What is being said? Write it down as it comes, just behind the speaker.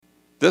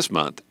This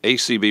month,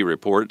 ACB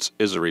Reports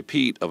is a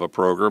repeat of a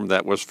program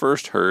that was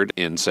first heard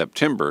in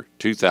September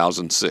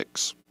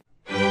 2006.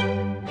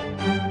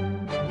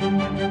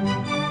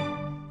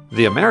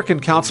 The American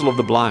Council of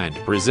the Blind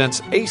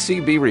presents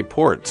ACB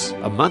Reports,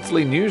 a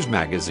monthly news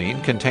magazine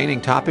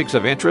containing topics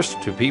of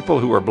interest to people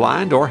who are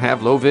blind or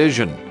have low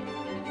vision.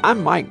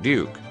 I'm Mike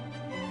Duke.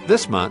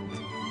 This month,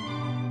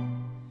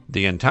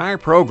 the entire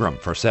program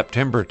for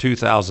September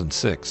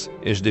 2006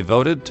 is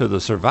devoted to the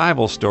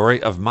survival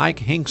story of Mike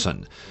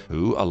Hinkson,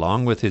 who,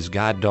 along with his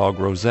guide dog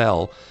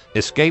Roselle,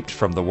 escaped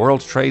from the World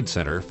Trade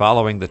Center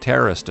following the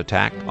terrorist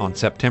attack on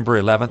September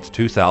 11,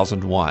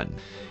 2001.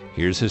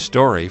 Here's his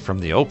story from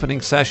the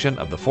opening session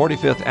of the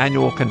 45th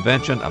Annual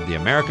Convention of the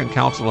American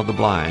Council of the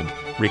Blind,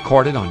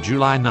 recorded on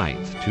July 9,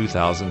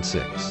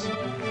 2006.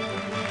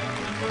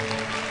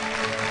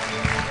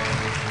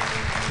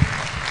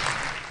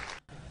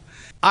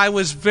 I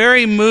was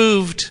very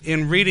moved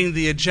in reading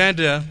the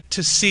agenda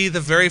to see the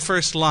very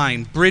first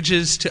line,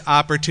 Bridges to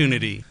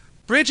Opportunity.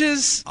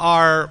 Bridges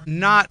are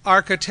not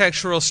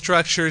architectural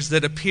structures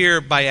that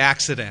appear by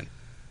accident.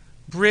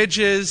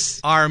 Bridges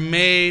are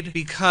made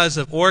because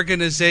of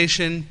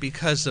organization,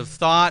 because of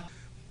thought,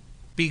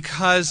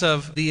 because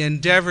of the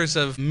endeavors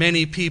of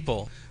many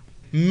people.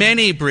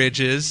 Many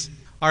bridges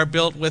are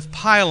built with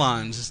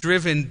pylons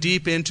driven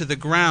deep into the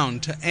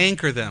ground to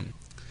anchor them.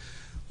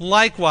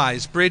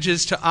 Likewise,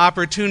 bridges to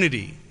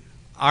opportunity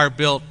are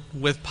built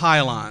with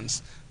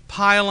pylons.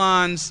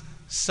 Pylons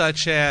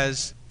such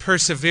as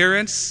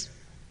perseverance,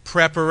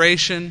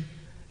 preparation,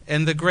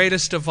 and the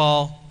greatest of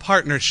all,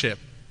 partnership.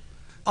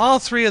 All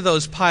three of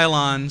those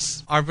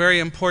pylons are very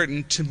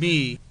important to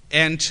me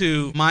and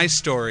to my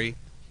story.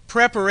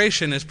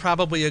 Preparation is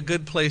probably a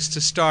good place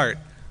to start.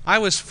 I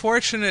was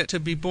fortunate to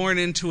be born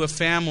into a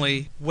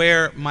family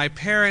where my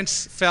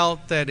parents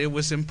felt that it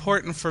was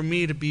important for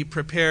me to be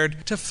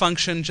prepared to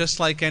function just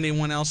like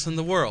anyone else in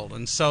the world.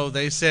 And so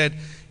they said,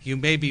 you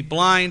may be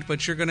blind,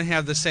 but you're going to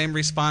have the same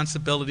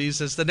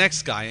responsibilities as the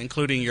next guy,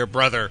 including your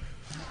brother.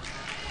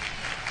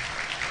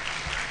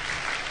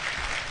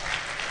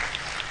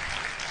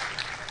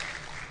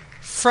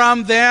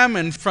 From them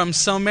and from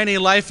so many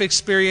life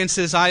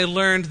experiences, I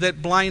learned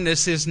that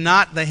blindness is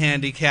not the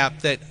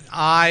handicap that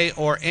I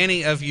or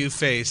any of you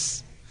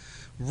face.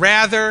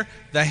 Rather,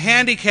 the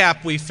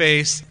handicap we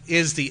face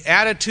is the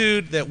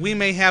attitude that we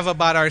may have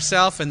about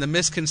ourselves and the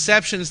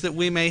misconceptions that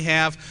we may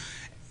have,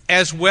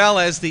 as well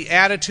as the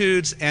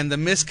attitudes and the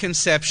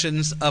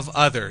misconceptions of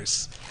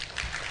others.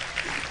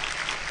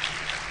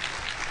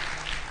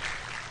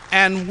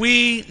 And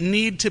we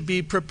need to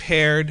be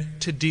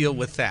prepared to deal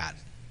with that,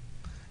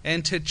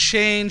 and to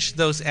change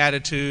those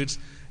attitudes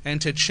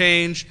and to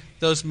change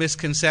those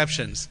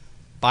misconceptions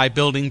by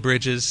building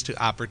bridges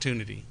to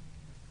opportunity.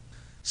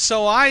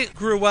 So I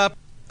grew up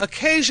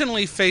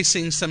occasionally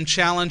facing some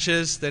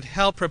challenges that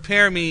helped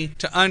prepare me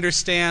to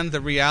understand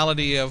the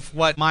reality of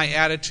what my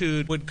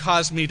attitude would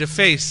cause me to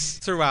face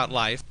throughout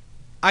life.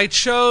 I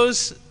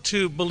chose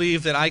to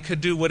believe that I could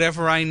do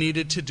whatever I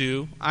needed to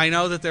do. I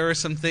know that there are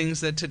some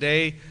things that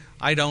today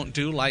I don't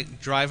do,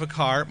 like drive a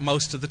car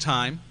most of the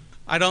time.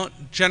 I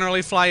don't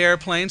generally fly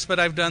airplanes, but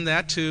I've done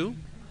that too.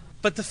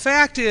 But the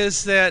fact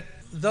is that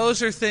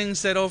those are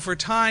things that over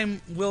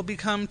time will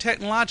become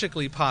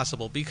technologically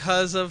possible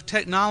because of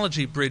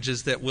technology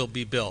bridges that will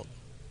be built.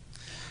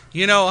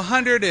 You know,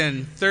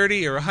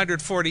 130 or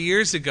 140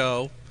 years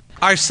ago,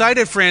 our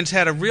sighted friends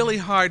had a really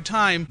hard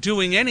time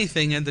doing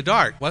anything in the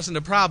dark. It wasn't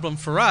a problem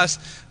for us.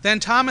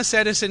 Then Thomas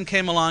Edison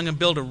came along and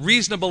built a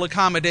reasonable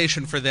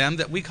accommodation for them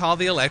that we call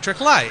the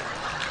electric light.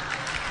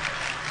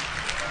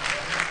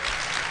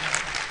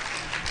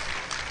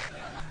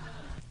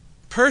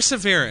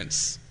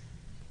 Perseverance.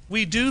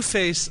 We do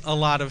face a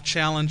lot of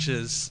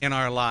challenges in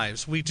our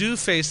lives. We do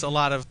face a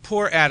lot of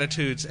poor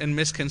attitudes and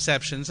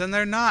misconceptions, and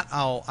they're not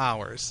all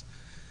ours.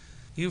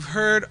 You've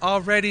heard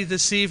already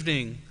this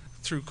evening,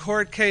 through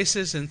court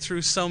cases and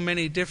through so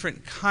many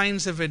different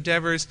kinds of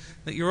endeavors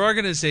that your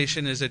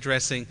organization is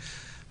addressing,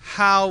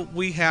 how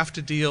we have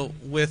to deal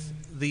with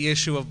the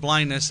issue of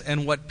blindness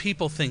and what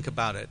people think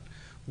about it.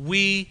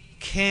 We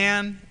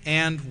can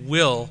and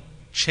will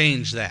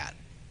change that.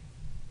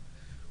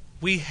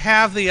 We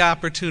have the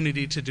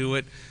opportunity to do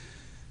it,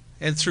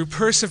 and through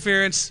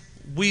perseverance,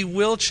 we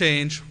will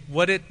change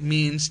what it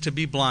means to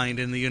be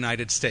blind in the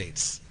United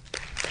States.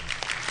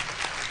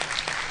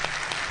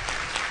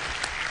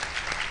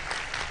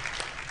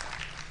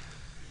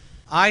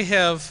 I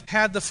have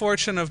had the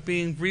fortune of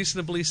being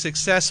reasonably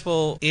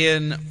successful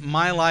in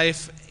my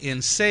life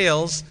in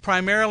sales.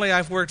 Primarily,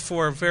 I've worked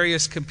for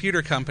various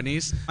computer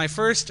companies. My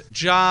first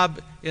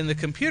job in the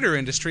computer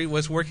industry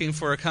was working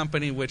for a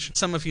company which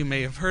some of you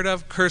may have heard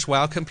of,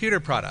 Kurzweil Computer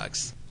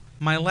Products.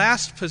 My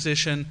last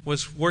position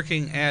was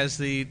working as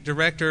the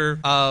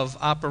Director of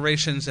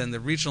Operations and the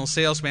Regional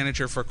Sales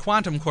Manager for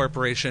Quantum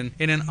Corporation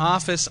in an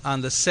office on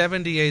the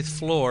 78th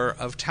floor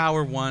of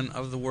Tower 1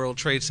 of the World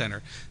Trade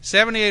Center.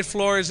 78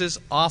 floors is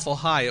awful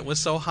high. It was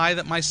so high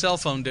that my cell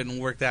phone didn't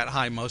work that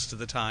high most of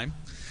the time.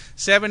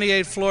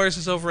 78 floors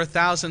is over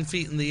 1,000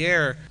 feet in the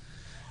air.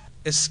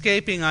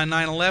 escaping on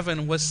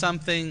 9/11 was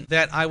something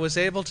that I was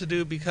able to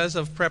do because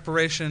of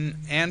preparation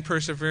and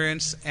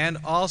perseverance, and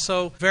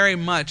also very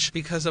much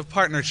because of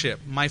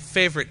partnership, my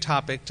favorite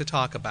topic to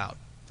talk about.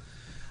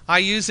 I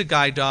use a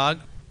guide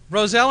dog.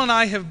 Roselle and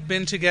I have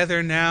been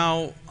together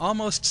now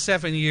almost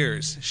 7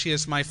 years. She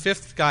is my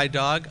 5th guide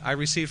dog. I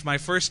received my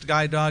first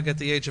guide dog at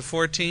the age of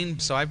 14,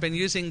 so I've been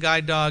using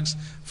guide dogs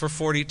for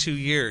 42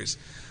 years.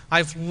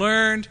 I've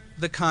learned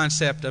the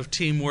concept of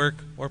teamwork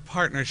or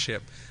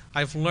partnership.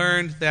 I've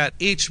learned that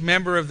each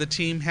member of the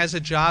team has a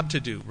job to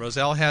do.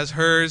 Roselle has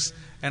hers,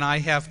 and I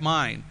have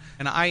mine.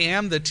 And I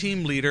am the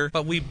team leader,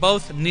 but we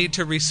both need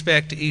to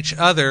respect each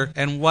other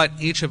and what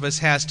each of us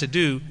has to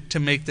do to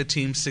make the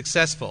team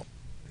successful.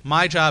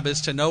 My job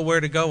is to know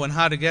where to go and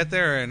how to get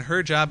there, and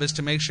her job is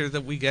to make sure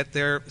that we get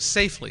there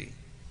safely.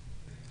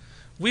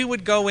 We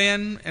would go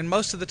in, and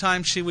most of the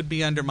time she would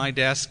be under my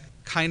desk,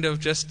 kind of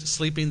just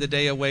sleeping the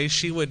day away.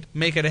 She would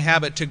make it a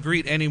habit to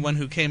greet anyone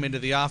who came into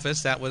the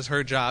office. That was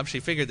her job. She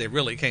figured they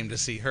really came to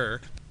see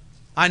her.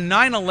 On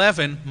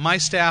 9/11, my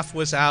staff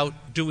was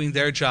out doing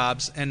their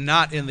jobs and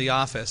not in the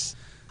office.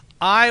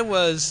 I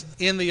was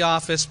in the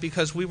office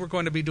because we were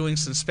going to be doing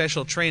some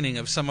special training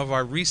of some of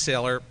our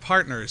reseller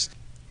partners.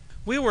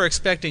 We were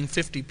expecting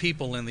 50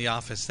 people in the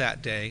office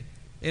that day.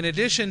 In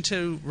addition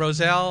to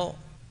Roselle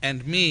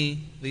and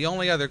me, the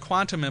only other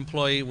Quantum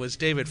employee was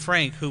David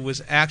Frank, who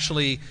was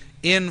actually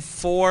in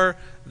for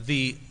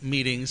the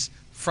meetings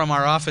from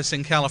our office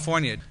in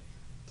California.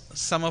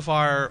 Some of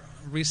our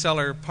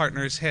reseller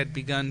partners had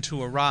begun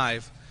to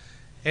arrive.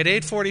 At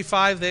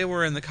 8:45, they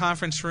were in the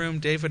conference room.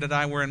 David and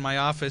I were in my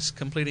office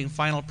completing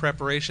final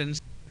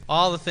preparations,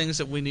 all the things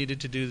that we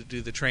needed to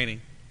do the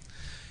training.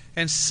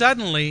 And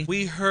suddenly,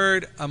 we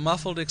heard a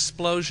muffled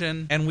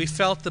explosion, and we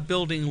felt the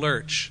building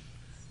lurch.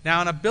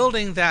 Now, in a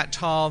building that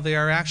tall, they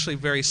are actually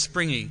very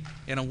springy.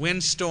 In a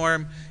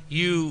windstorm,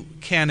 you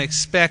can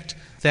expect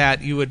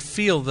that you would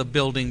feel the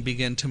building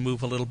begin to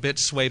move a little bit,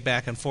 sway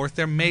back and forth.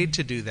 They're made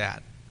to do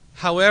that.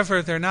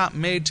 However, they're not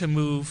made to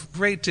move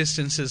great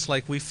distances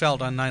like we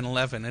felt on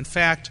 9/11. In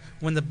fact,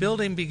 when the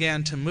building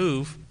began to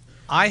move,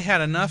 I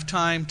had enough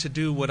time to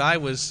do what I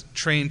was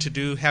trained to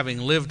do, having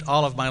lived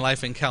all of my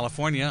life in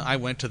California. I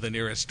went to the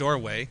nearest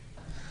doorway.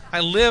 I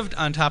lived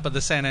on top of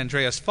the San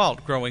Andreas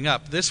Fault growing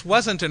up. This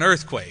wasn't an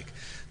earthquake.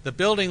 The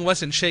building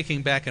wasn't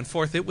shaking back and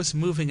forth. It was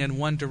moving in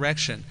one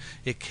direction.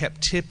 It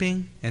kept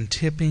tipping and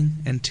tipping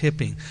and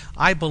tipping.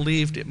 I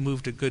believed it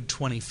moved a good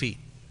 20 feet.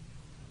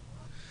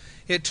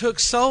 It took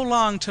so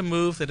long to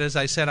move that, as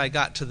I said, I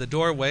got to the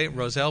doorway.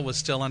 Roselle was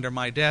still under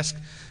my desk.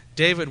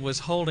 David was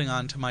holding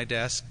on to my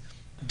desk.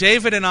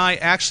 David and I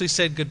actually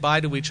said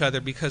goodbye to each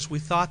other because we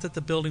thought that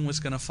the building was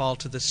going to fall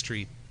to the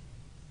street.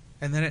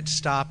 And then it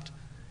stopped,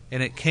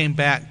 and it came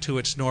back to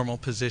its normal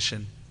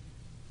position.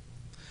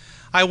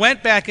 I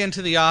went back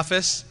into the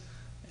office,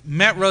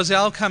 met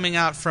Roselle coming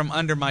out from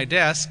under my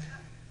desk,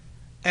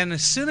 and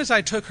as soon as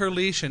I took her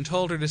leash and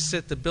told her to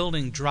sit, the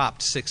building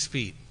dropped 6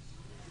 feet.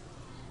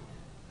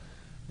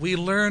 We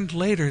learned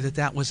later that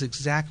that was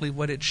exactly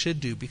what it should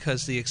do,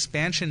 because the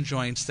expansion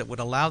joints that would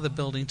allow the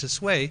building to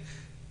sway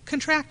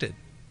contracted.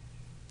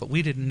 But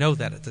we didn't know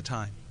that at the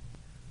time.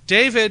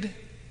 David,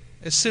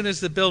 as soon as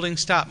the building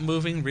stopped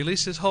moving,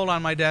 released his hold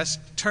on my desk,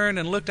 turned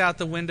and looked out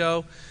the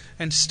window,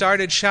 and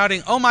started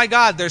shouting, "Oh my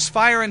God, there's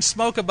fire and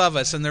smoke above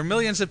us, and there are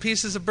millions of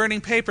pieces of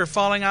burning paper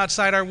falling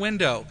outside our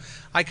window."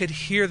 I could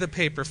hear the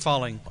paper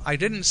falling. I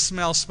didn't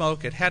smell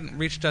smoke. It hadn't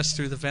reached us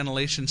through the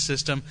ventilation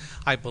system.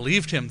 I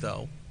believed him,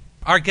 though.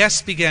 Our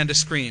guests began to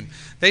scream.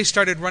 They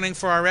started running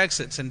for our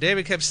exits, and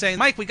David kept saying,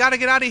 "Mike, we got to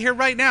get out of here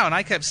right now." And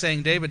I kept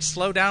saying, "David,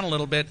 slow down a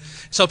little bit."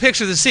 So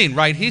picture the scene,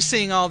 right? He's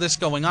seeing all this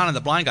going on, and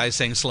the blind guy's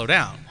saying, "Slow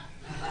down."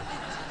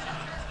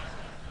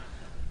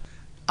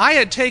 I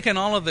had taken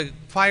all of the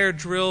fire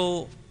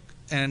drill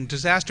and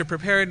disaster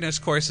preparedness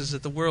courses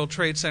that the World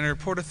Trade Center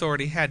Port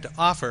Authority had to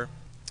offer,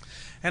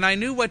 and I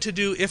knew what to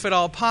do, if at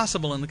all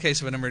possible, in the case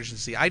of an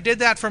emergency. I did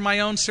that for my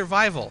own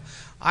survival.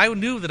 I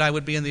knew that I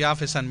would be in the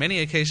office on many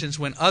occasions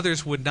when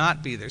others would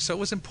not be there, so it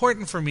was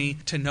important for me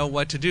to know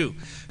what to do.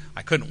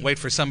 I couldn't wait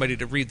for somebody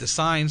to read the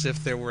signs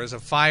if there was a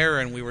fire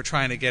and we were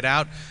trying to get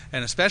out,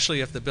 and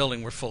especially if the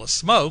building were full of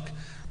smoke.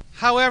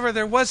 However,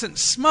 there wasn't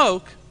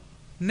smoke.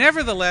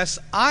 Nevertheless,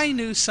 I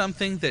knew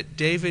something that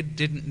David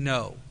didn't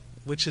know,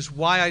 which is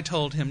why I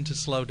told him to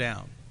slow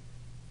down.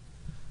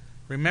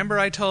 Remember,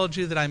 I told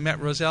you that I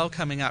met Roselle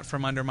coming out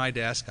from under my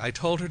desk. I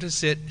told her to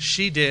sit.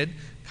 She did,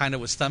 kind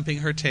of was thumping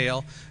her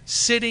tail,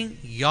 sitting,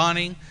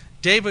 yawning.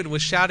 David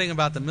was shouting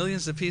about the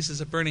millions of pieces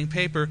of burning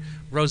paper.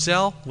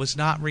 Roselle was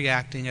not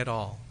reacting at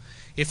all.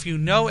 If you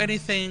know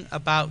anything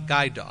about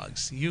guide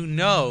dogs, you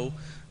know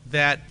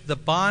that the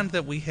bond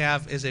that we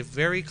have is a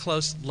very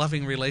close,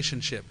 loving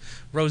relationship.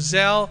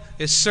 Roselle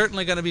is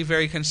certainly going to be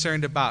very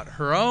concerned about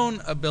her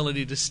own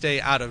ability to stay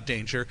out of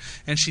danger,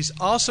 and she's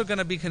also going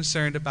to be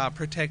concerned about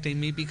protecting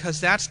me, because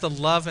that's the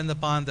love and the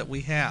bond that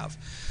we have.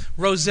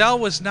 Roselle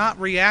was not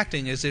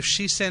reacting as if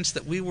she sensed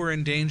that we were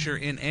in danger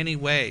in any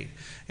way.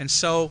 And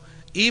so,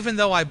 even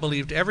though I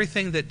believed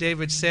everything that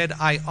David said,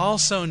 I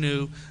also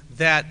knew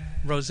that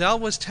Roselle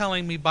was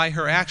telling me by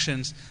her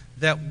actions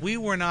that we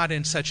were not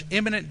in such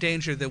imminent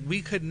danger that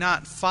we could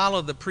not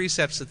follow the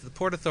precepts that the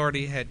Port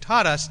Authority had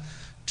taught us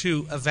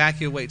to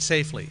evacuate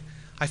safely.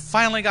 I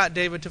finally got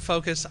David to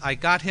focus. I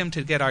got him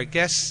to get our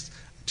guests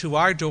to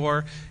our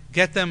door,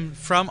 get them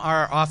from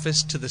our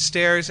office to the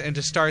stairs, and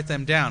to start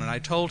them down. And I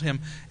told him,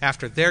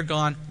 after they're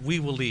gone, we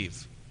will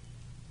leave.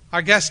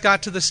 Our guests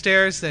got to the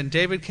stairs, then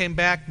David came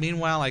back.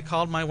 Meanwhile, I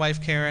called my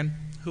wife, Karen,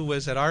 who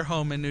was at our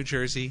home in New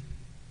Jersey.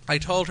 I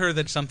told her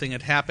that something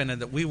had happened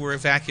and that we were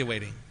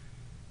evacuating.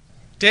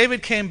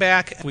 David came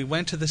back, we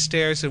went to the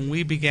stairs, and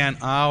we began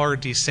our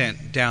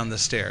descent down the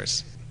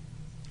stairs.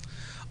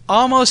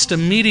 Almost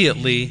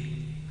immediately,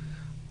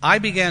 I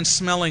began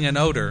smelling an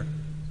odor.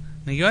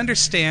 Now, you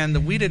understand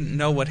that we didn't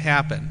know what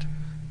happened.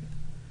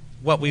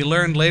 What we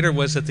learned later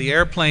was that the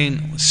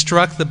airplane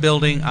struck the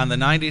building on the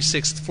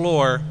 96th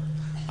floor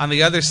on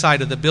the other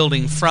side of the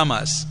building from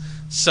us.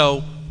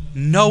 So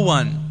no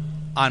one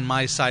on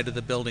my side of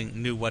the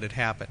building knew what had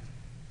happened.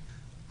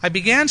 I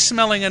began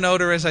smelling an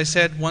odor, as I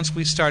said, once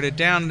we started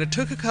down, and it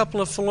took a couple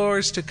of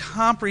floors to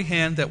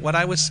comprehend that what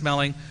I was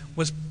smelling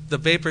was the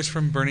vapors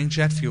from burning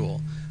jet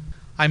fuel.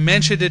 I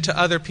mentioned it to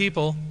other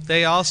people.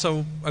 They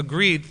also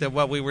agreed that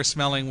what we were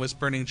smelling was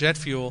burning jet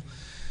fuel.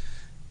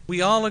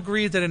 We all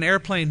agreed that an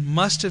airplane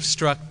must have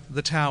struck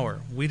the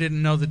tower. We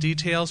didn't know the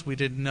details, we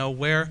didn't know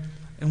where,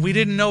 and we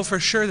didn't know for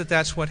sure that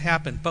that's what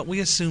happened, but we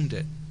assumed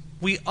it.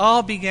 We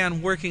all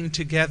began working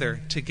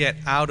together to get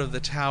out of the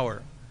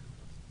tower.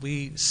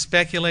 We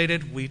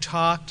speculated, we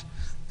talked.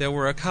 There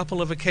were a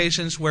couple of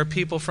occasions where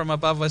people from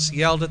above us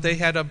yelled that they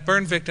had a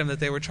burn victim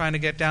that they were trying to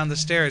get down the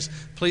stairs.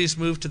 Please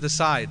move to the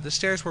side. The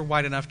stairs were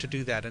wide enough to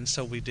do that, and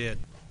so we did.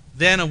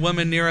 Then a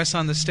woman near us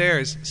on the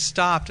stairs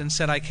stopped and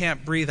said, "I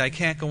can't breathe, I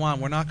can't go on,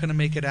 we're not going to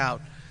make it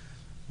out."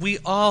 We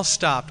all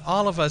stopped,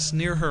 all of us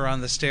near her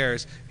on the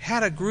stairs,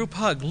 had a group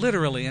hug,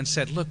 literally, and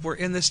said, "Look, we're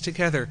in this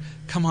together.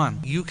 Come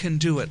on, you can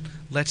do it.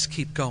 Let's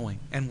keep going."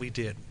 And we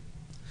did.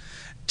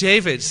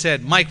 David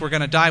said, "Mike, we're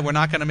going to die. We're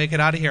not going to make it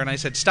out of here." And I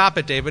said, "Stop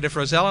it, David. If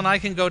Roselle and I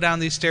can go down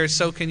these stairs,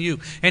 so can you."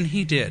 And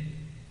he did.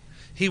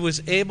 He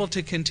was able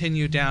to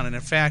continue down. And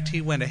in fact, he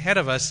went ahead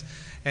of us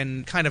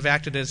and kind of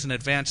acted as an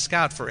advanced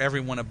scout for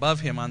everyone above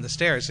him on the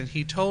stairs. And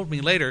he told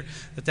me later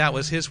that that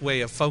was his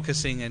way of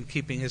focusing and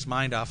keeping his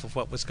mind off of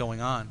what was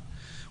going on.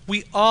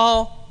 We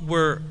all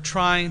were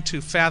trying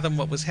to fathom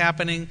what was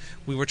happening.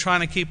 We were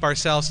trying to keep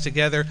ourselves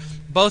together,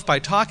 both by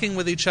talking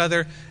with each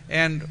other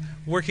and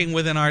working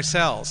within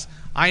ourselves.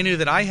 I knew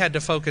that I had to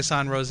focus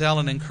on Roselle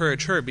and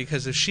encourage her,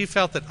 because if she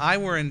felt that I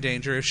were in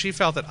danger, if she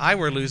felt that I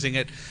were losing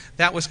it,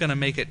 that was going to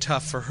make it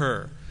tough for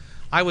her.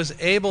 I was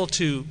able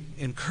to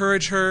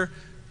encourage her,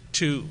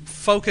 to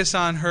focus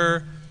on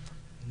her,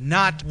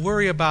 not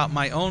worry about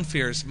my own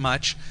fears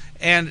much,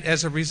 and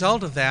as a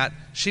result of that,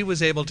 she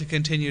was able to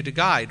continue to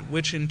guide,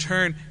 which in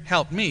turn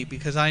helped me,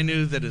 because I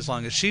knew that as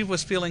long as she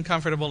was feeling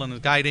comfortable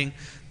and guiding,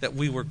 that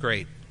we were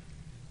great.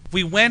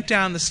 We went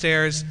down the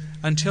stairs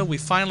until we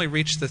finally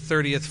reached the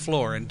 30th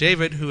floor, and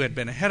David, who had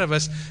been ahead of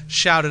us,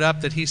 shouted up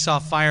that he saw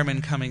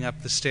firemen coming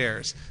up the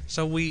stairs.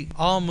 So we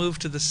all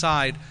moved to the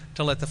side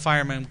to let the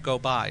firemen go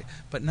by,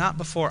 but not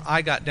before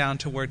I got down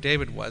to where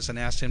David was and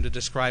asked him to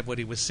describe what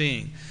he was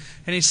seeing.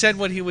 And he said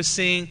what he was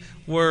seeing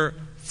were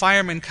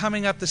firemen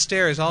coming up the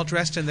stairs, all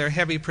dressed in their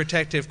heavy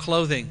protective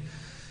clothing.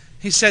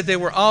 He said they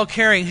were all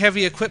carrying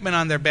heavy equipment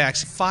on their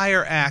backs,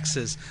 fire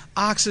axes,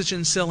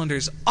 oxygen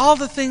cylinders, all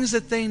the things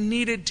that they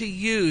needed to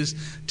use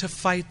to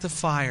fight the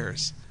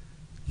fires.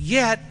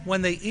 Yet,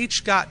 when they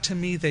each got to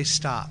me, they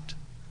stopped.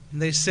 And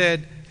they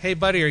said, "Hey,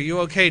 buddy, are you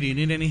okay? Do you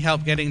need any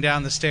help getting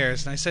down the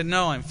stairs?" And I said,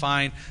 "No, I'm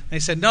fine." And they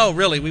said, "No,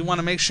 really, we want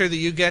to make sure that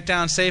you get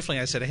down safely."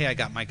 I said, "Hey, I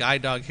got my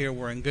guide dog here.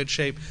 We're in good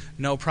shape.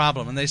 No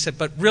problem." And they said,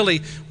 "But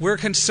really, we're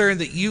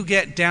concerned that you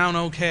get down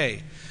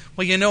okay."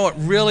 Well, you know, it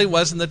really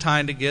wasn't the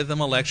time to give them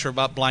a lecture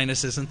about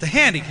blindness isn't the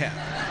handicap.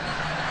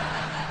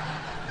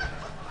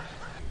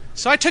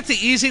 So I took the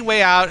easy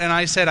way out, and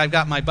I said, "I've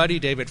got my buddy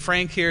David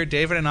Frank here.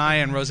 David and I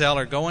and Roselle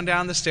are going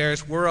down the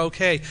stairs. We're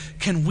okay.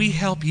 Can we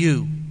help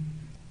you?"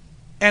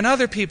 And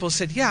other people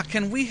said, "Yeah,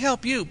 can we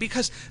help you?"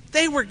 Because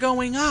they were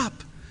going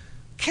up,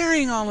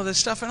 carrying all of this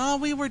stuff, and all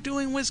we were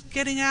doing was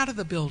getting out of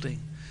the building.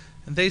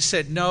 And they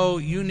said, "No,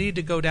 you need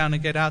to go down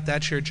and get out.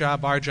 That's your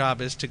job. Our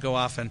job is to go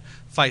off and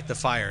fight the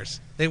fires."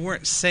 They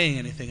weren't saying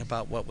anything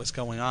about what was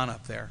going on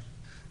up there.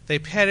 They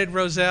petted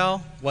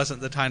Roselle.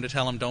 Wasn't the time to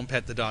tell them, "Don't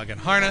pet the dog in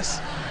harness."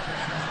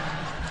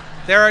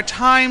 There are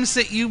times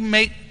that you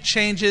make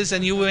changes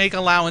and you make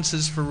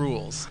allowances for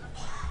rules.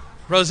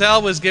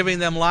 Roselle was giving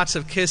them lots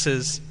of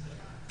kisses,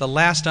 the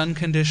last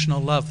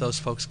unconditional love those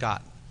folks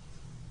got.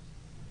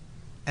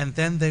 And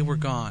then they were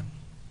gone.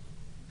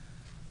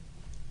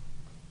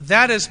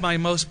 That is my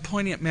most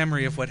poignant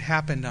memory of what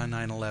happened on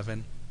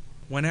 9/11.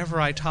 Whenever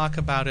I talk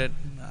about it,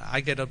 I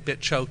get a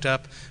bit choked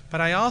up.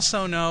 But I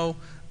also know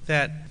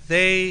that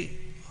they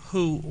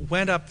who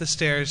went up the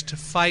stairs to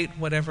fight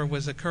whatever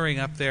was occurring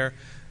up there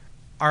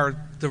are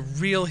the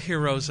real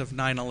heroes of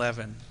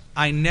 9/11.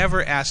 I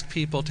never ask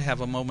people to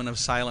have a moment of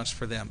silence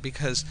for them,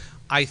 because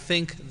I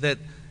think that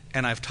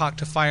And I've talked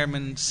to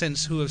firemen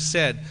since who have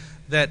said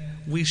that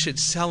we should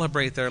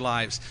celebrate their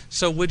lives.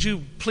 So would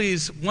you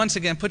please, once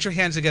again, put your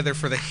hands together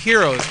for the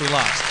heroes we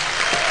lost.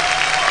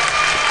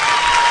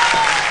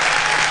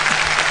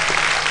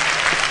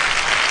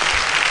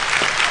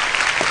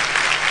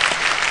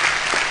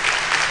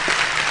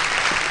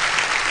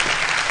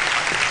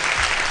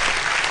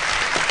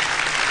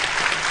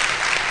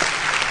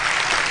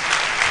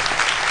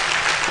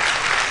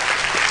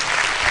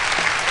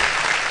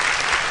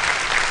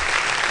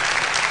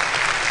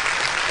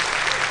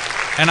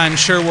 And I'm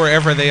sure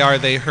wherever they are,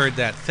 they heard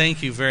that.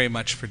 Thank you very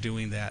much for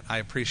doing that. I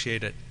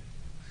appreciate it.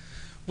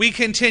 We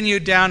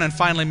continued down and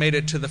finally made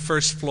it to the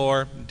first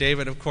floor.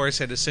 David, of course,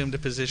 had assumed a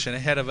position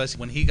ahead of us.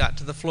 When he got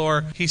to the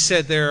floor, he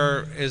said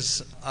there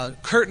is a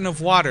curtain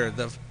of water.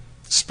 The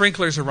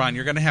sprinklers are on.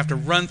 You're going to have to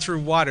run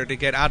through water to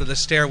get out of the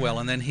stairwell.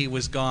 And then he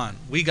was gone.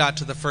 We got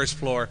to the first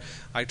floor.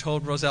 I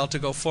told Roselle to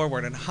go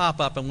forward and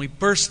hop up, and we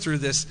burst through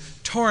this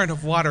torrent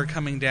of water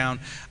coming down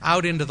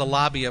out into the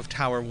lobby of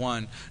Tower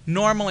 1.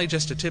 Normally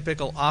just a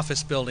typical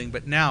office building,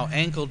 but now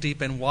ankle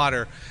deep in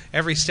water.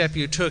 Every step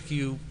you took,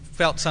 you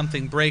felt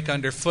something break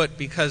underfoot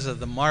because of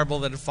the marble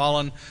that had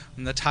fallen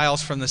and the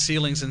tiles from the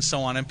ceilings and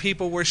so on. And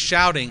people were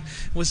shouting.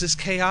 It was this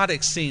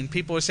chaotic scene.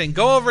 People were saying,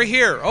 "Go over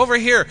here, over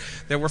here."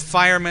 There were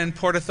firemen,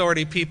 Port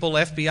Authority people,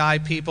 FBI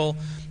people.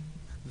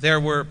 There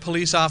were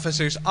police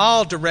officers,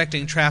 all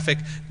directing traffic,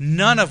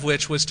 none of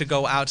which was to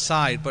go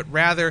outside, but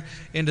rather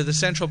into the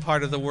central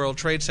part of the World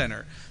Trade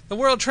Center. The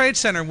World Trade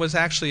Center was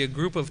actually a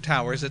group of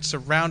towers that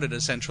surrounded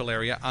a central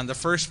area. On the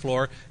first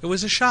floor, it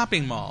was a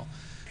shopping mall.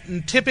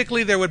 And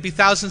typically, there would be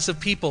thousands of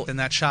people in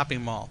that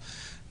shopping mall.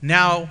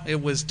 Now,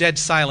 it was dead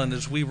silent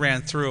as we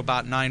ran through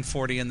about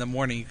 9:40 in the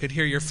morning. You could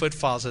hear your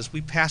footfalls as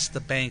we passed the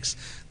banks,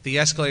 the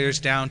escalators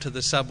down to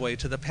the subway,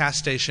 to the pass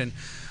station.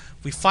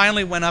 We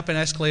finally went up an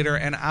escalator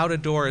and out a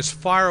door as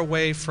far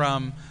away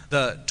from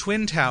the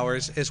Twin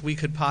Towers as we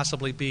could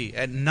possibly be.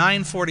 At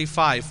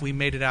 9:45, we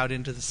made it out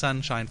into the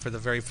sunshine for the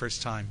very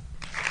first time.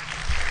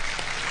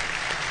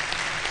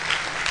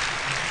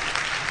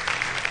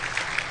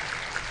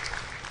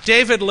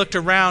 David looked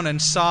around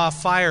and saw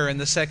fire in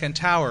the second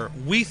tower.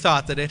 We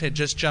thought that it had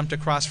just jumped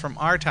across from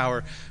our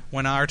tower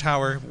when our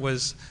tower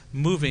was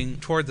moving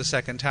toward the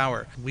second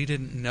tower. We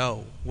didn't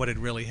know what had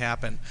really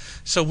happened.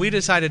 So we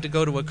decided to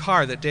go to a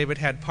car that David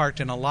had parked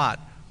in a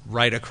lot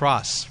right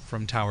across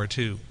from Tower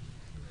 2.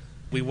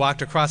 We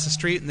walked across the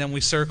street and then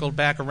we circled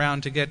back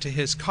around to get to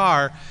his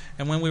car.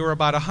 And when we were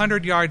about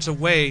 100 yards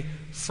away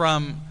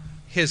from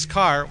his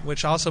car,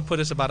 which also put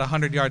us about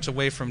 100 yards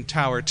away from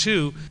Tower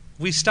 2,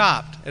 we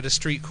stopped at a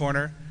street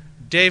corner.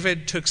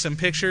 David took some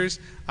pictures.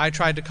 I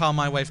tried to call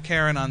my wife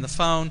Karen on the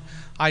phone.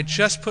 I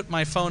just put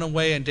my phone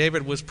away and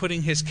David was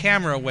putting his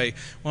camera away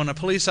when a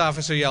police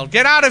officer yelled,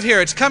 "Get out of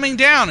here, it's coming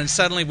down!" And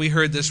suddenly we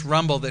heard this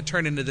rumble that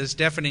turned into this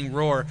deafening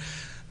roar.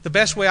 The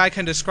best way I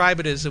can describe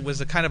it is it was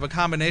a kind of a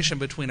combination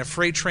between a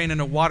freight train and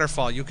a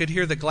waterfall. You could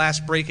hear the glass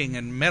breaking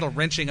and metal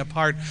wrenching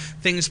apart,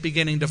 things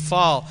beginning to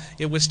fall.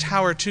 It was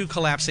Tower 2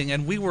 collapsing,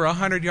 and we were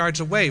 100 yards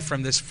away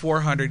from this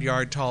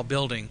 400-yard tall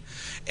building.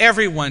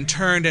 Everyone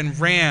turned and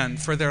ran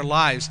for their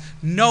lives.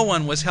 No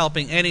one was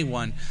helping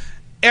anyone.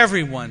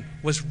 Everyone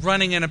was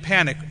running in a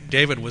panic.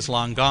 David was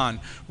long gone.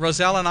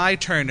 Roselle and I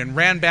turned and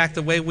ran back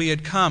the way we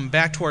had come,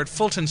 back toward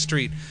Fulton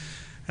Street.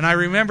 And I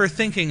remember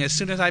thinking, as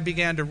soon as I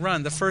began to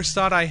run, the first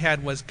thought I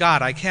had was,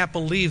 "God, I can't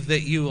believe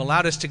that you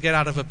allowed us to get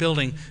out of a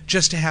building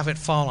just to have it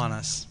fall on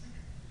us."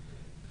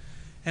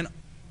 And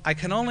I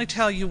can only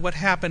tell you what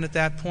happened at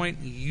that point.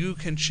 You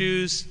can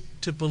choose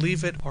to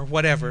believe it or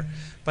whatever.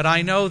 But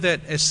I know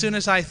that as soon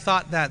as I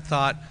thought that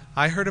thought,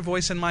 I heard a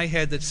voice in my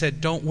head that said,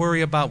 "Don't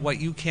worry about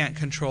what you can't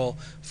control.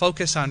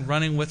 Focus on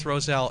running with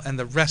Roselle, and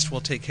the rest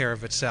will take care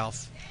of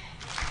itself."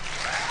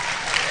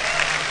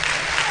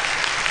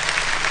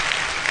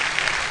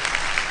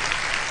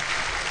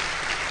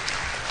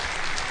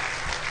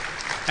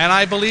 And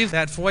I believe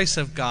that voice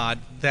of God,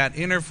 that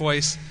inner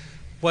voice,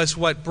 was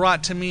what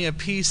brought to me a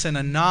peace and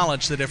a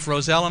knowledge that if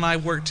Roselle and I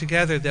worked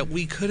together, that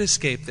we could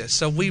escape this.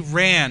 So we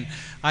ran.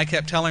 I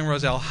kept telling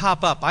Roselle,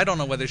 "Hop up." I don't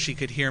know whether she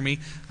could hear me.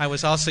 I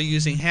was also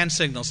using hand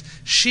signals.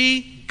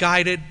 She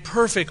guided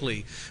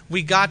perfectly.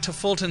 We got to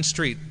Fulton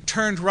Street,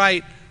 turned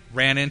right,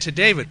 ran into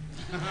David.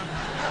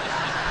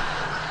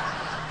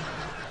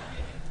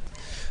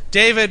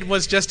 David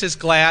was just as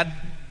glad.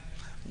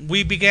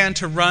 We began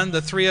to run,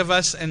 the three of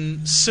us,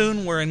 and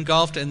soon were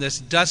engulfed in this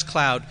dust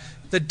cloud.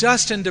 The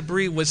dust and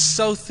debris was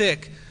so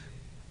thick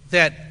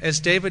that, as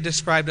David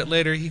described it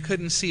later, he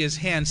couldn't see his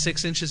hand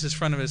 6 inches in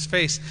front of his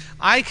face.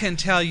 I can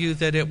tell you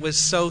that it was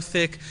so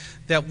thick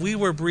that we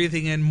were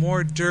breathing in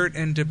more dirt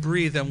and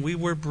debris than we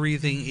were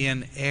breathing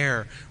in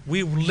air.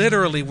 We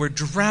literally were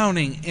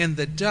drowning in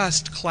the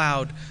dust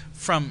cloud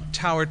from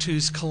Tower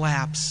 2's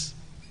collapse.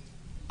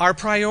 Our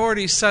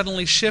priorities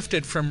suddenly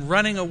shifted from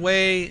running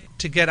away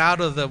to get out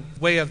of the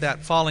way of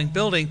that falling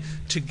building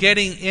to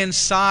getting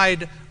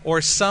inside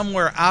or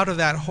somewhere out of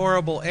that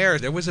horrible air.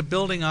 There was a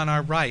building on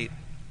our right.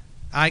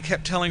 I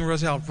kept telling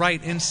Roselle,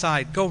 "Right,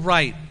 inside, go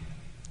right."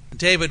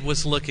 David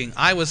was looking.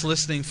 I was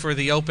listening for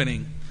the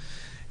opening.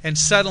 And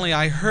suddenly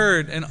I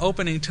heard an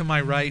opening to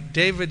my right.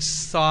 David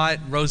saw it.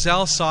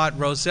 Roselle saw it.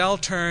 Roselle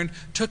turned,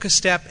 took a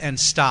step, and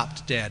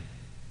stopped dead.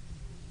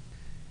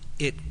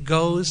 It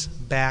goes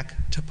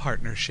back to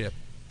partnership,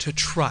 to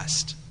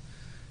trust.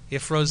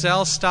 If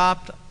Roselle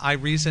stopped, I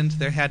reasoned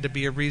there had to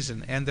be a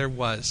reason, and there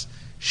was.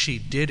 She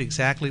did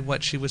exactly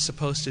what she was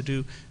supposed to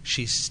do.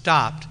 She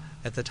stopped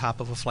at the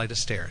top of a flight of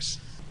stairs.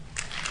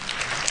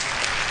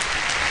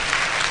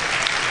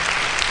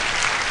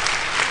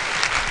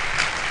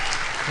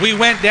 We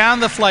went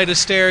down the flight of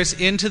stairs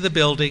into the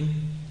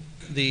building,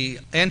 the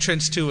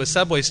entrance to a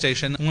subway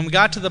station. When we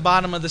got to the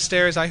bottom of the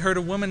stairs, I heard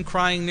a woman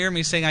crying near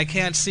me saying, "I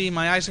can't see,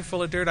 my eyes are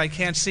full of dirt, I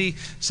can't see,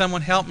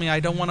 someone help me, I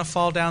don't want to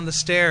fall down the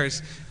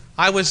stairs."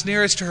 I was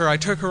nearest to her. I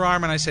took her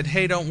arm and I said,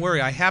 "Hey, don't worry,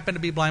 I happen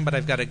to be blind, but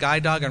I've got a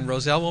guide dog, and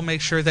Roselle will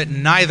make sure that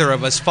neither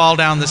of us fall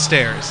down the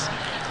stairs."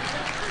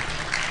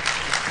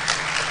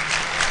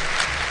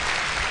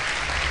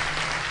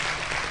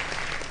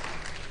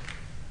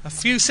 A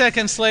few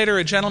seconds later,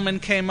 a gentleman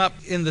came up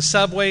in the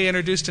subway,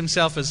 introduced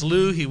himself as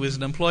Lou. He was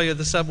an employee of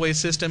the subway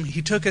system.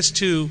 He took us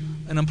to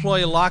an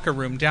employee locker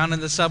room down in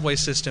the subway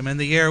system, and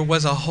the air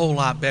was a whole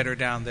lot better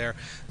down there.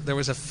 There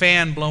was a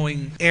fan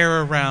blowing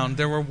air around.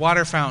 There were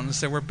water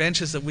fountains. There were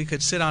benches that we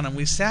could sit on, and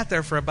we sat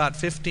there for about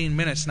 15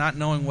 minutes not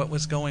knowing what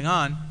was going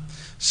on,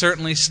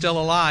 certainly still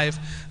alive.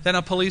 Then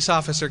a police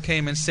officer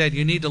came and said,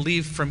 "You need to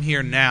leave from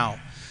here now."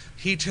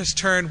 He just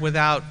turned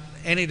without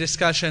any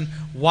discussion,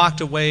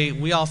 walked away.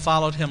 We all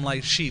followed him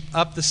like sheep,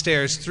 up the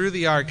stairs, through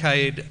the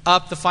arcade,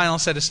 up the final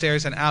set of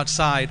stairs, and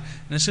outside.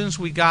 And as soon as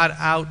we got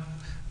out,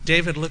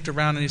 David looked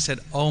around and he said,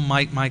 "Oh,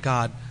 my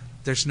God,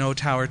 there's no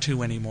Tower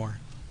 2 anymore."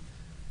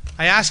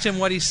 I asked him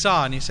what he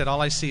saw, and he said,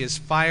 "All I see is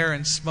fire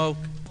and smoke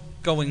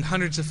going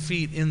hundreds of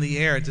feet in the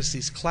air, just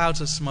these clouds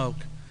of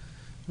smoke."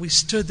 We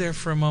stood there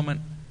for a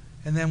moment,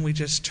 and then we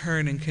just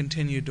turned and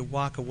continued to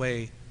walk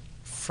away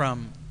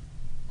from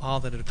all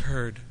that had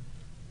occurred.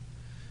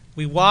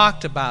 We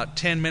walked about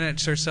 10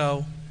 minutes or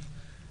so,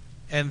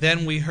 and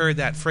then we heard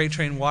that freight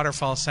train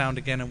waterfall sound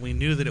again, and we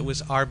knew that it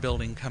was our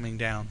building coming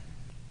down.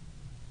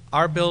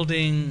 Our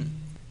building,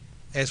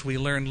 as we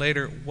learned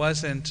later,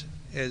 wasn't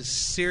as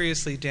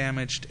seriously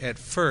damaged at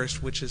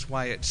first, which is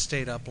why it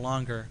stayed up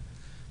longer.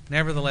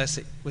 Nevertheless,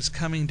 it was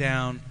coming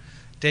down.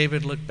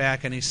 David looked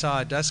back and he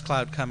saw a dust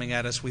cloud coming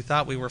at us. We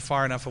thought we were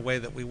far enough away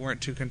that we weren't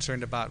too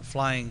concerned about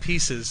flying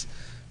pieces.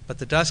 But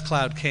the dust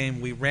cloud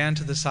came. We ran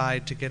to the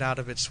side to get out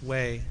of its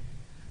way.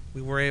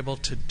 We were able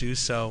to do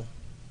so.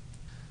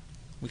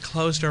 We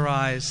closed our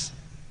eyes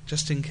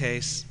just in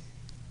case.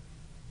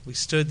 We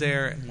stood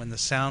there, and when the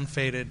sound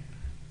faded,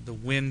 the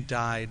wind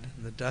died,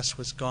 and the dust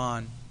was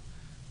gone.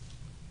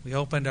 We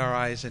opened our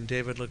eyes, and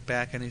David looked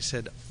back and he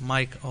said,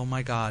 "Mike, oh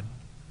my God,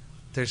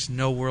 there's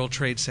no World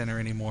Trade Center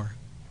anymore."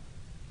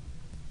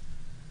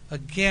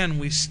 Again,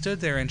 we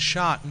stood there in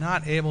shock,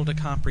 not able to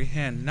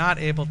comprehend, not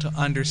able to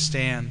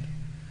understand.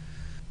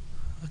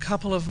 A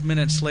couple of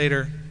minutes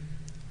later,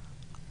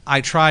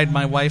 I tried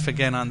my wife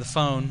again on the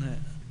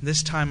phone.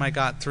 This time I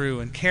got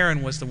through, and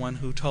Karen was the one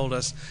who told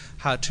us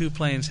how 2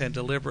 planes had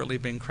deliberately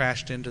been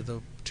crashed into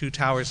the 2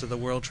 towers of the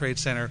World Trade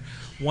Center,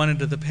 one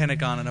into the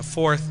Pentagon, and a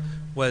 4th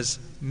was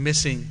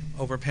missing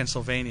over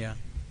Pennsylvania.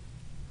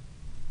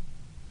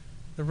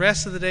 The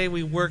rest of the day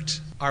we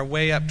worked our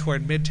way up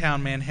toward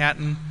Midtown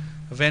Manhattan.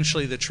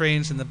 Eventually the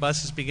trains and the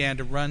buses began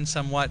to run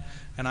somewhat,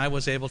 and I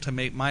was able to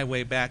make my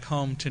way back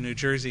home to New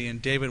Jersey,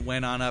 and David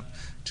went on up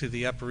to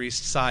the Upper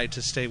East Side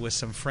to stay with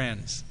some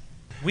friends.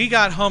 We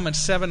got home at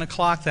 7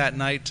 o'clock that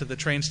night to the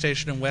train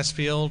station in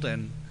Westfield,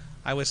 and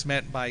I was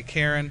met by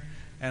Karen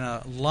and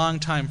a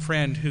longtime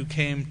friend who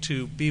came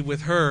to be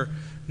with her,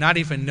 not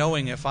even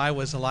knowing if I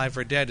was alive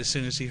or dead as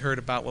soon as he heard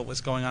about what was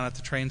going on at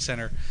the train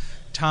center.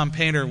 Tom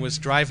Painter was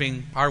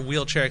driving our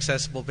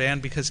wheelchair-accessible van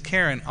because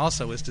Karen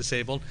also is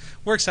disabled.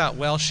 Works out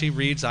well. She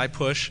reads, I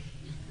push.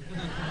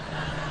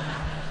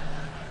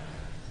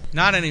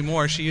 Not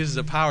anymore. She uses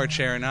a power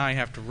chair, and now I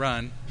have to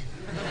run.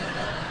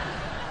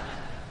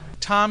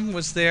 Tom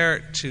was there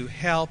to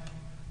help,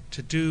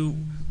 to do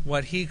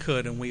what he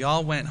could, and we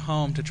all went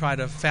home to try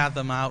to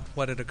fathom out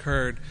what had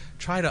occurred,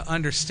 try to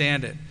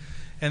understand it.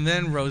 And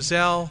then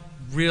Roselle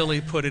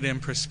really put it in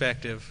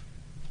perspective.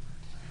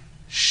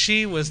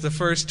 She was the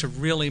first to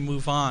really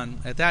move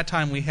on. At that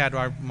time, we had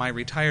my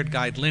retired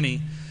guide,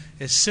 Linny.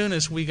 As soon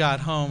as we got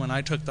home and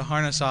I took the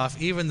harness off,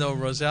 even though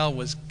Roselle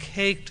was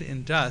caked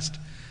in dust,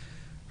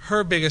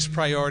 her biggest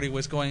priority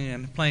was going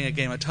and playing a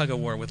game of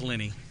tug-of-war with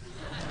Linny.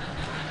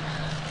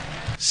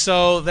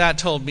 So that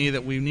told me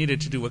that we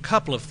needed to do a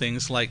couple of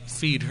things, like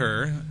feed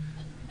her.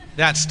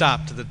 That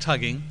stopped the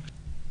tugging.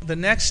 The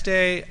next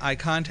day, I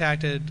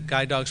contacted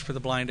Guide Dogs for the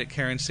Blind at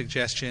Karen's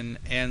suggestion,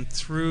 and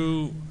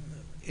through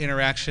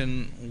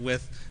interaction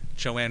with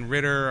Joanne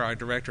Ritter, our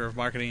Director of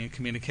Marketing and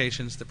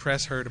Communications, the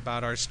press heard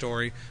about our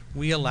story.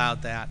 We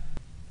allowed that.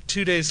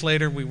 2 days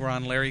later, we were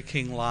on Larry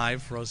King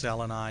Live,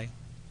 Roselle and I.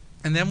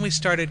 And then we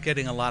started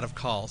getting a lot of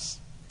calls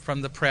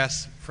from the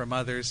press, from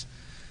others.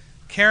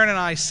 Karen and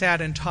I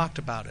sat and talked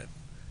about it.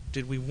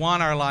 Did we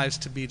want our lives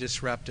to be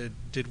disrupted?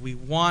 Did we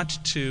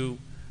want to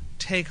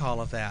take all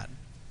of that,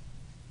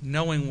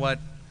 knowing what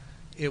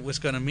it was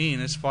going to mean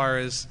as far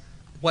as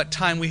what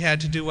time we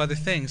had to do other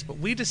things? But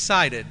we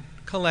decided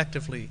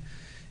collectively,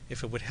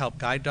 if it would help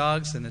guide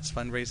dogs and its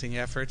fundraising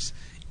efforts,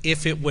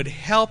 if it would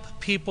help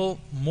people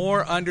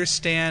more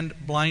understand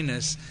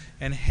blindness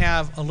and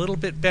have a little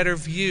bit better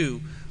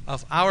view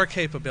of our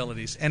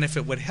capabilities, and if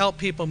it would help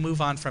people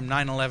move on from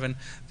 9/11,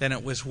 then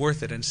it was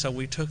worth it. And so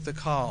we took the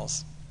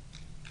calls.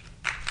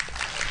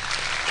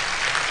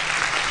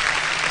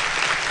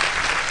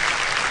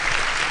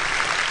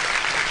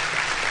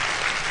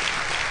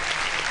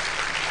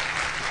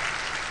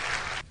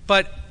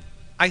 But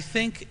I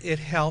think it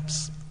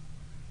helps.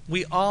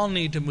 We all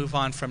need to move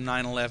on from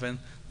 9/11.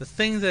 The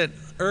thing that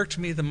irked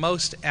me the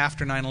most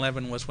after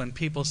 9/11 was when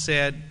people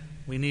said,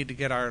 we need to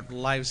get our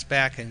lives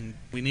back and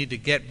we need to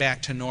get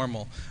back to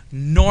normal.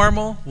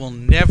 Normal will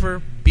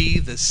never be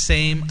the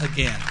same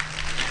again.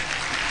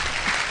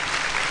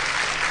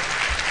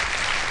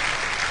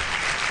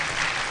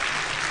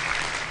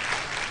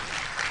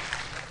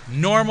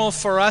 Normal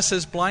for us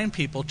as blind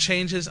people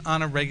changes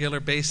on a regular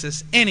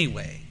basis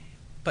anyway,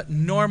 but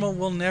normal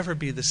will never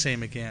be the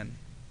same again.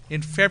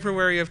 In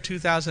February of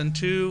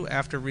 2002,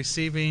 after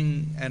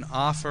receiving an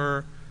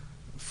offer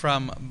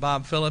from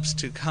Bob Phillips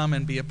to come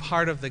and be a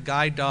part of the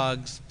Guide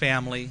Dogs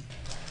family,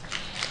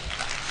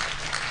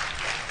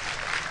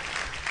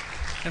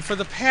 and for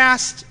the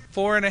past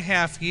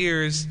 4.5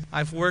 years,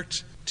 I've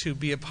worked to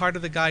be a part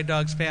of the Guide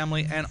Dogs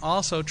family and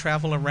also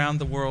travel around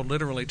the world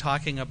literally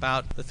talking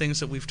about the things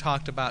that we've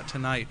talked about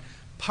tonight.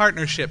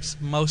 Partnerships,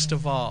 most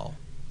of all.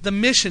 The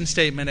mission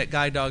statement at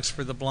Guide Dogs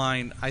for the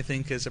Blind, I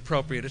think, is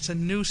appropriate. It's a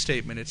new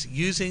statement. It's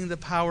using the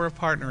power of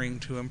partnering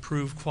to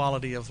improve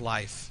quality of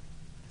life.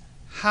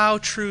 How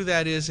true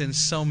that is in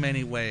so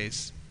many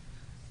ways.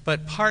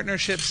 But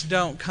partnerships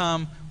don't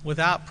come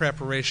without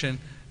preparation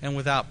and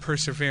without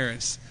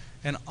perseverance.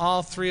 And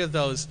all three of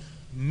those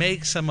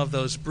make some of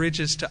those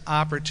bridges to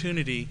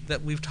opportunity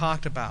that we've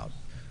talked about.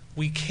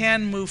 We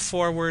can move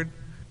forward.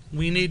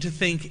 We need to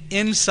think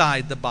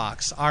inside the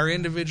box, our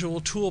individual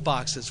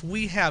toolboxes.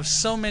 We have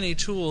so many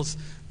tools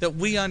that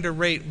we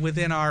underrate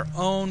within our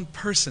own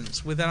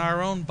persons, within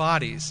our own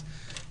bodies.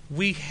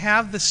 We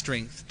have the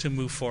strength to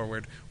move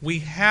forward. We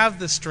have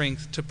the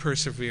strength to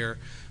persevere.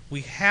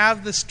 We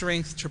have the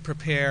strength to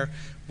prepare.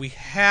 We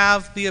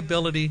have the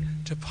ability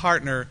to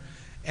partner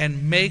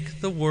and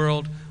make the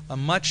world a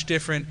much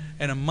different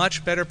and a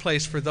much better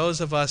place for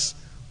those of us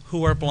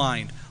who are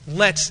blind.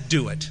 Let's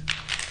do it.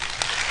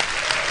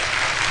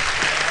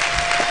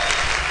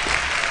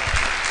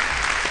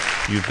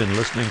 You've been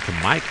listening to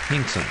Mike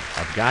Hinkson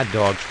of Guide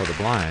Dogs for the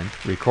Blind,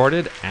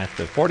 recorded at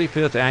the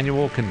 45th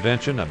Annual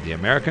Convention of the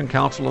American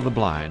Council of the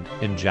Blind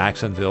in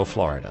Jacksonville,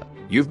 Florida.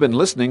 You've been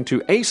listening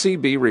to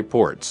ACB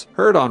Reports,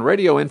 heard on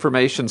Radio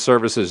Information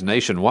Services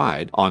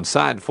nationwide, on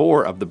Side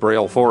 4 of the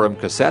Braille Forum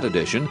Cassette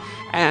Edition,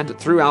 and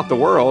throughout the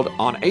world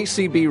on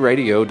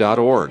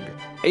acbradio.org.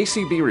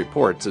 ACB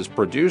Reports is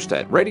produced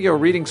at Radio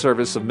Reading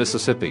Service of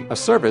Mississippi, a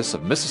service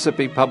of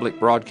Mississippi Public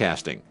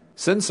Broadcasting.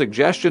 Send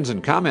suggestions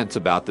and comments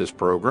about this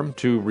program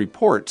to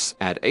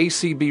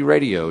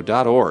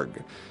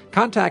reports@acbradio.org.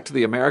 Contact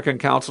the American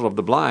Council of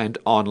the Blind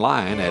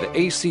online at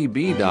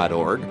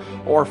acb.org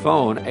or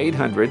phone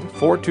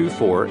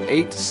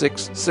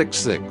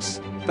 800-424-8666.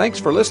 Thanks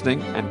for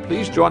listening, and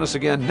please join us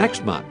again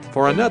next month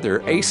for another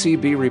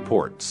ACB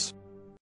Reports.